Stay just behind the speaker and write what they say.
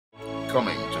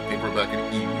Coming to paperback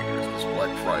and e-readers this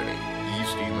Black Friday,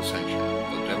 E-Steam Ascension,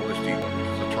 the Devilish Demon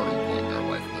reaches a turning point in our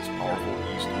life in this powerful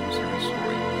E-Steam series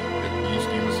story at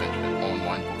E-Steam Ascension and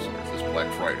online bookstores this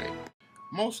Black Friday.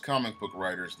 Most comic book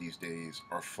writers these days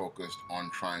are focused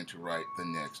on trying to write the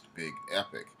next big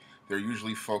epic. They're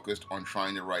usually focused on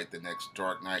trying to write the next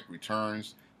Dark Knight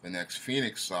Returns, the next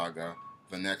Phoenix Saga,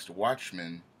 the next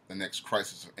Watchmen, the next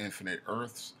Crisis of Infinite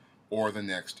Earths, or the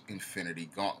next Infinity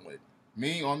Gauntlet.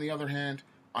 Me, on the other hand,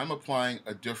 I'm applying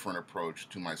a different approach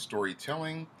to my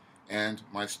storytelling and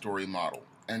my story model.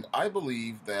 And I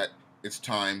believe that it's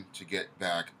time to get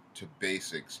back to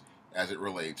basics as it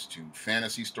relates to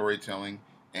fantasy storytelling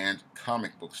and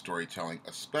comic book storytelling,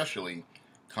 especially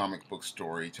comic book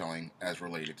storytelling as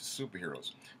related to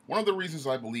superheroes. One of the reasons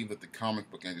I believe that the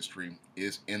comic book industry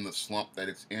is in the slump that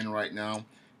it's in right now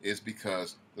is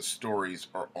because the stories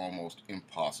are almost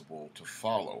impossible to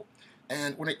follow.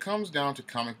 And when it comes down to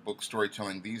comic book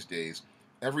storytelling these days,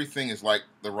 everything is like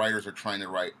the writers are trying to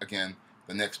write, again,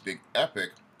 the next big epic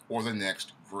or the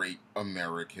next great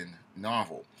American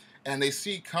novel. And they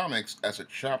see comics as a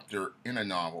chapter in a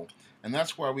novel, and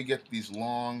that's why we get these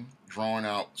long,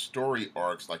 drawn-out story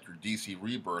arcs like your DC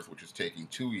Rebirth, which is taking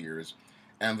 2 years,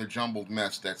 and the jumbled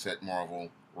mess that's at Marvel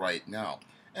right now.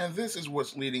 And this is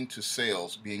what's leading to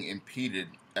sales being impeded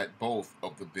at both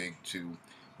of the big two.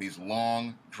 These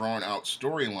long, drawn-out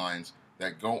storylines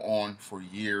that go on for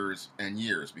years and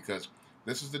years, because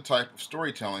this is the type of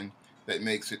storytelling that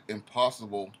makes it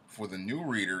impossible for the new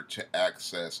reader to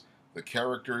access the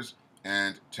characters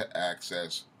and to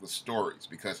access the stories,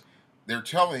 because they're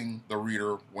telling the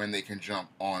reader when they can jump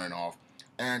on and off.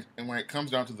 And when it comes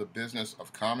down to the business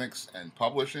of comics and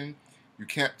publishing, you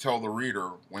can't tell the reader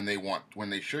when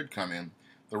they should come in.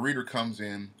 The reader comes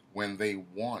in when they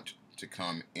want to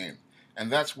come in. And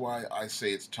that's why I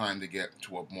say it's time to get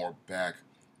to a more back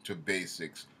to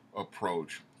basics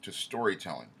approach to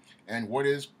storytelling. And what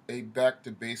is a back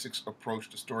to basics approach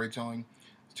to storytelling?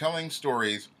 Telling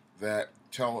stories that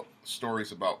tell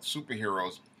stories about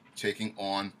superheroes taking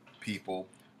on people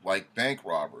like bank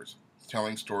robbers.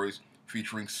 Telling stories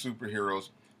featuring superheroes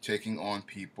taking on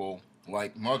people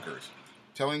like muggers.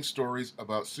 Telling stories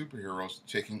about superheroes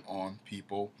taking on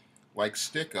people like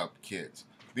stick-up kids.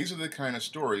 These are the kind of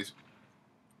stories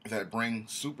that bring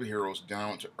superheroes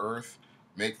down to earth,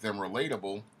 make them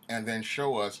relatable, and then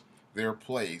show us their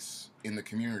place in the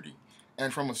community.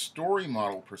 And from a story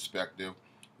model perspective,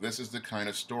 this is the kind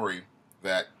of story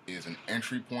that is an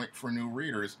entry point for new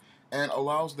readers and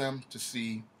allows them to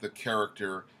see the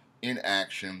character in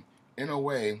action in a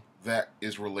way that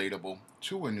is relatable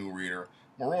to a new reader.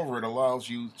 Moreover, it allows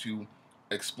you to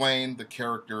explain the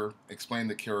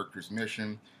character's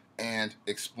mission, and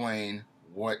explain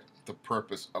what the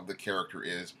purpose of the character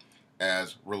is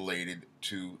as related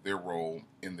to their role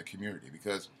in the community.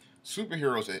 Because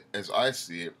superheroes, as I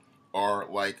see it, are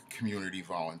like community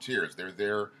volunteers. They're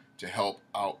there to help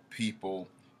out people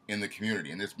in the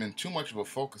community. And there's been too much of a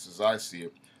focus, as I see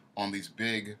it, on these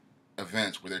big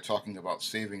events where they're talking about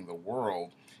saving the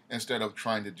world instead of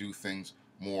trying to do things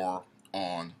more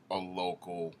on a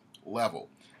local level.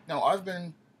 Now, I've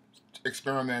been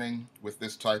experimenting with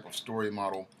this type of story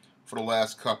model for the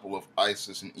last couple of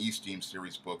ISIS and E-Steam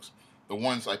series books, the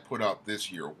ones I put out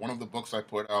this year. One of the books I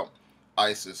put out,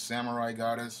 ISIS Samurai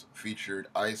Goddess, featured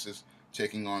ISIS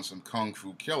taking on some kung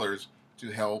fu killers to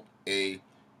help a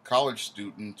college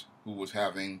student who was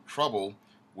having trouble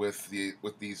with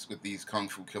these kung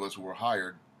fu killers who were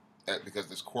hired because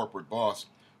this corporate boss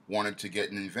wanted to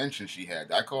get an invention she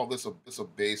had. I call this a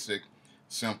basic,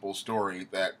 simple story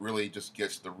that really just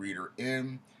gets the reader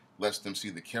in, lets them see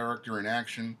the character in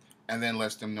action, and then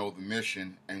lets them know the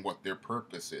mission and what their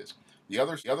purpose is. The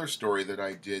other story that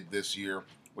I did this year,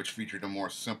 which featured a more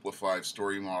simplified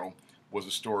story model, was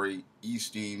a story,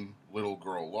 E-Steam Little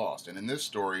Girl Lost. And in this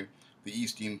story, the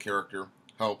E-Steam character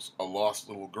helps a lost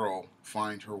little girl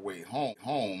find her way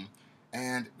home.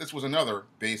 And this was another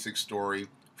basic story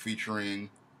featuring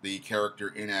the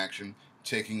character in action,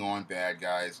 taking on bad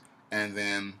guys, and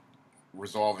then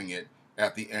resolving it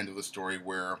at the end of the story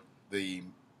where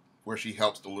she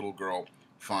helps the little girl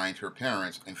find her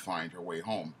parents and find her way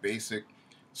home. Basic,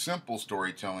 simple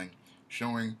storytelling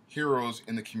showing heroes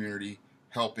in the community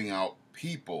helping out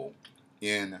people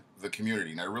in the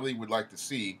community. And I really would like to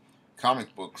see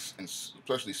comic books, and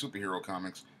especially superhero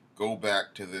comics, go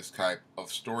back to this type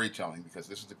of storytelling, because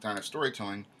this is the kind of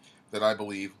storytelling that I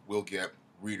believe will get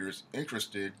readers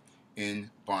interested in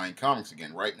buying comics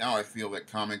again. Right now, I feel that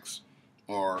comics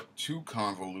are too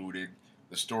convoluted.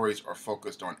 The stories are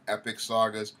focused on epic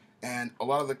sagas, and a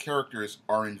lot of the characters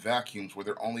are in vacuums where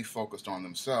they're only focused on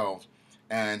themselves,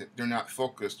 and they're not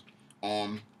focused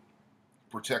on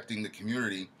protecting the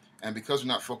community. And because they're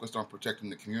not focused on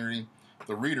protecting the community,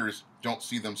 the readers don't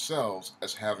see themselves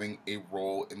as having a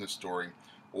role in the story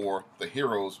or the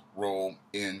hero's role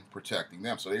in protecting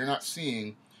them. So they're not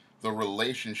seeing the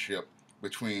relationship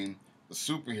between the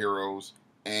superheroes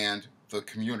and the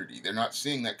community. They're not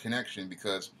seeing that connection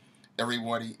because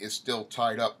everybody is still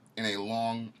tied up in a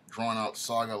long, drawn out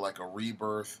saga like a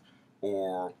Rebirth,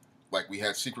 or like we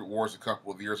had Secret Wars a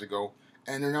couple of years ago,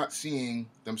 and they're not seeing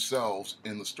themselves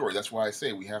in the story. That's why I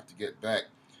say we have to get back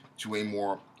to a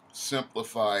more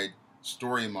simplified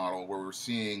story model where we're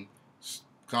seeing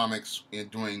comics in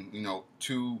doing,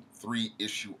 2-3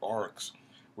 issue arcs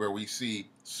where we see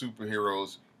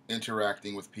superheroes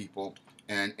interacting with people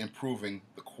and improving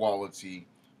the quality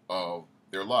of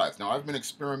their lives. Now, I've been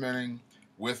experimenting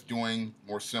with doing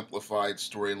more simplified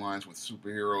storylines with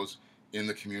superheroes in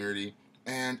the community,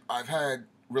 and I've had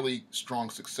really strong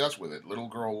success with it. Little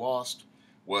Girl Lost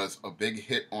was a big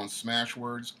hit on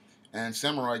Smashwords, and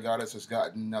Samurai Goddess has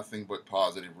gotten nothing but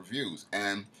positive reviews.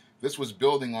 And this was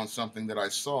building on something that I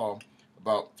saw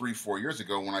about 3-4 years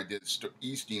ago when I did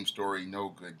E-Steam story No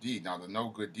Good Deed. Now, the No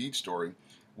Good Deed story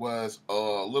was a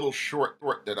little short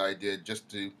that I did just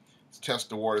to test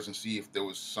the waters and see if there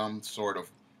was some sort of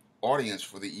audience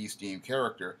for the E-Steam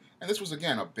character. And this was,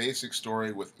 again, a basic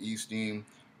story with E-Steam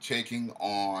taking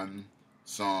on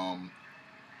some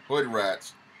hood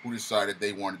rats who decided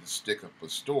they wanted to stick up a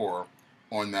store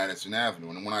on Madison Avenue.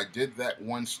 And when I did that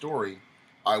one story,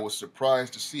 I was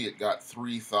surprised to see it got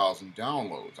 3,000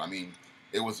 downloads. I mean,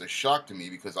 it was a shock to me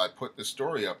because I put the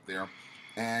story up there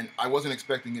and I wasn't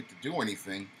expecting it to do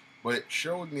anything, but it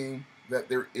showed me that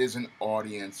there is an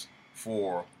audience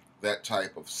for that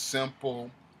type of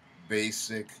simple,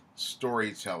 basic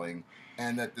storytelling,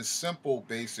 and that the simple,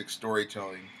 basic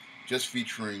storytelling, just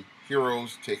featuring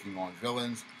heroes taking on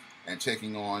villains and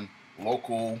taking on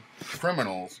local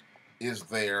criminals, is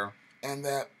there, and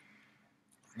that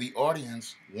the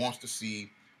audience wants to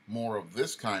see more of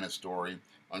this kind of story.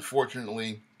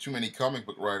 Unfortunately, too many comic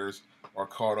book writers are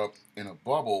caught up in a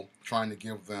bubble trying to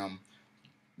give them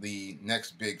the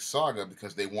next big saga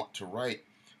because they want to write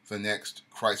the next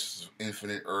Crisis of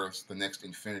Infinite Earths, the next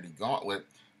Infinity Gauntlet,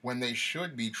 when they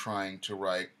should be trying to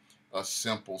write a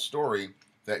simple story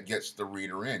that gets the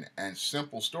reader in. And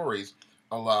simple stories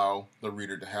allow the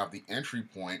reader to have the entry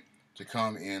point to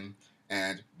come in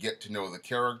and get to know the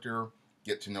character,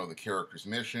 get to know the character's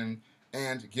mission,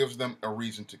 and gives them a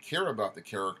reason to care about the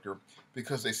character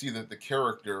because they see that the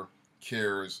character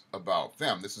cares about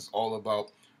them. This is all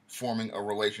about forming a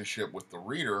relationship with the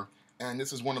reader, and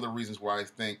this is one of the reasons why I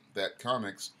think that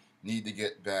comics need to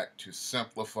get back to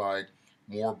simplified,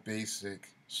 more basic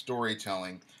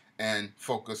storytelling and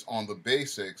focus on the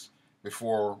basics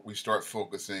before we start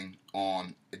focusing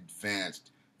on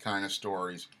advanced kind of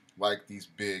stories like these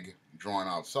big drawn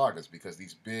out sagas, because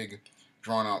these big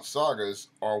drawn out sagas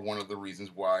are one of the reasons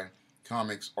why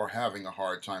comics are having a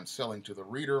hard time selling to the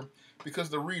reader, because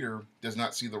the reader does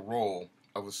not see the role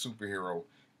of a superhero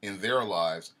in their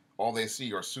lives. All they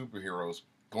see are superheroes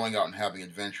going out and having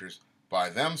adventures by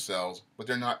themselves, but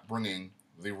they're not bringing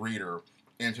the reader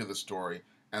into the story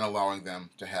and allowing them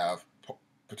to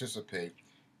participate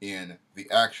in the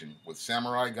action. With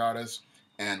Samurai Goddess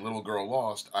and Little Girl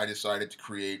Lost, I decided to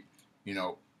create,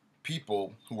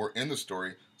 people who were in the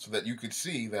story so that you could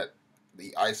see that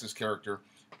the Isis character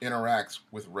interacts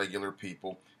with regular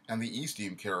people and the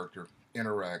E-Steam character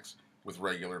interacts with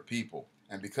regular people.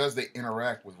 And because they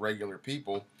interact with regular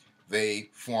people,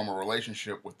 they form a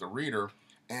relationship with the reader,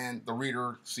 and the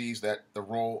reader sees that the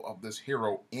role of this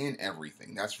hero in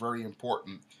everything. That's very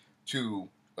important to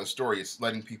a story. It's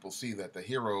letting people see that the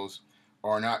heroes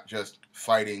are not just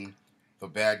fighting the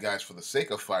bad guys for the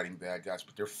sake of fighting bad guys,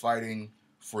 but they're fighting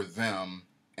for them,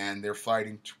 and they're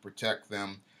fighting to protect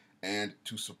them and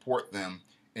to support them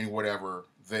in whatever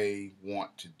they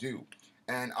want to do.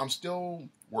 And I'm still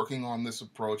working on this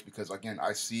approach because, again,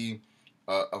 I see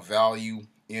a value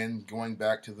in going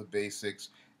back to the basics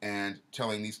and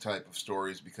telling these type of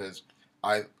stories, because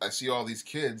I see all these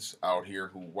kids out here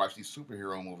who watch these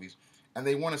superhero movies and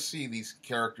they want to see these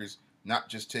characters not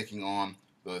just taking on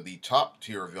the top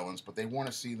tier villains, but they want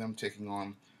to see them taking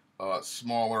on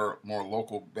smaller, more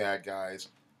local bad guys,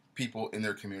 people in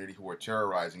their community who are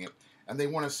terrorizing it, and they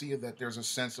want to see that there's a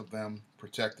sense of them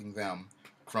protecting them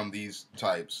from these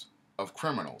types of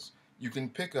criminals. You can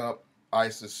pick up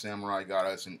Isis, Samurai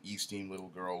Goddess, and E-Steam Little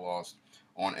Girl Lost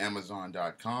on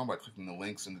Amazon.com by clicking the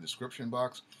links in the description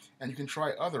box, and you can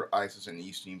try other Isis and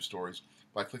E-Steam stories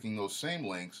by clicking those same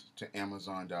links to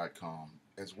Amazon.com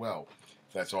as well.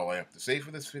 That's all I have to say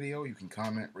for this video. You can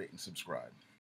comment, rate, and subscribe.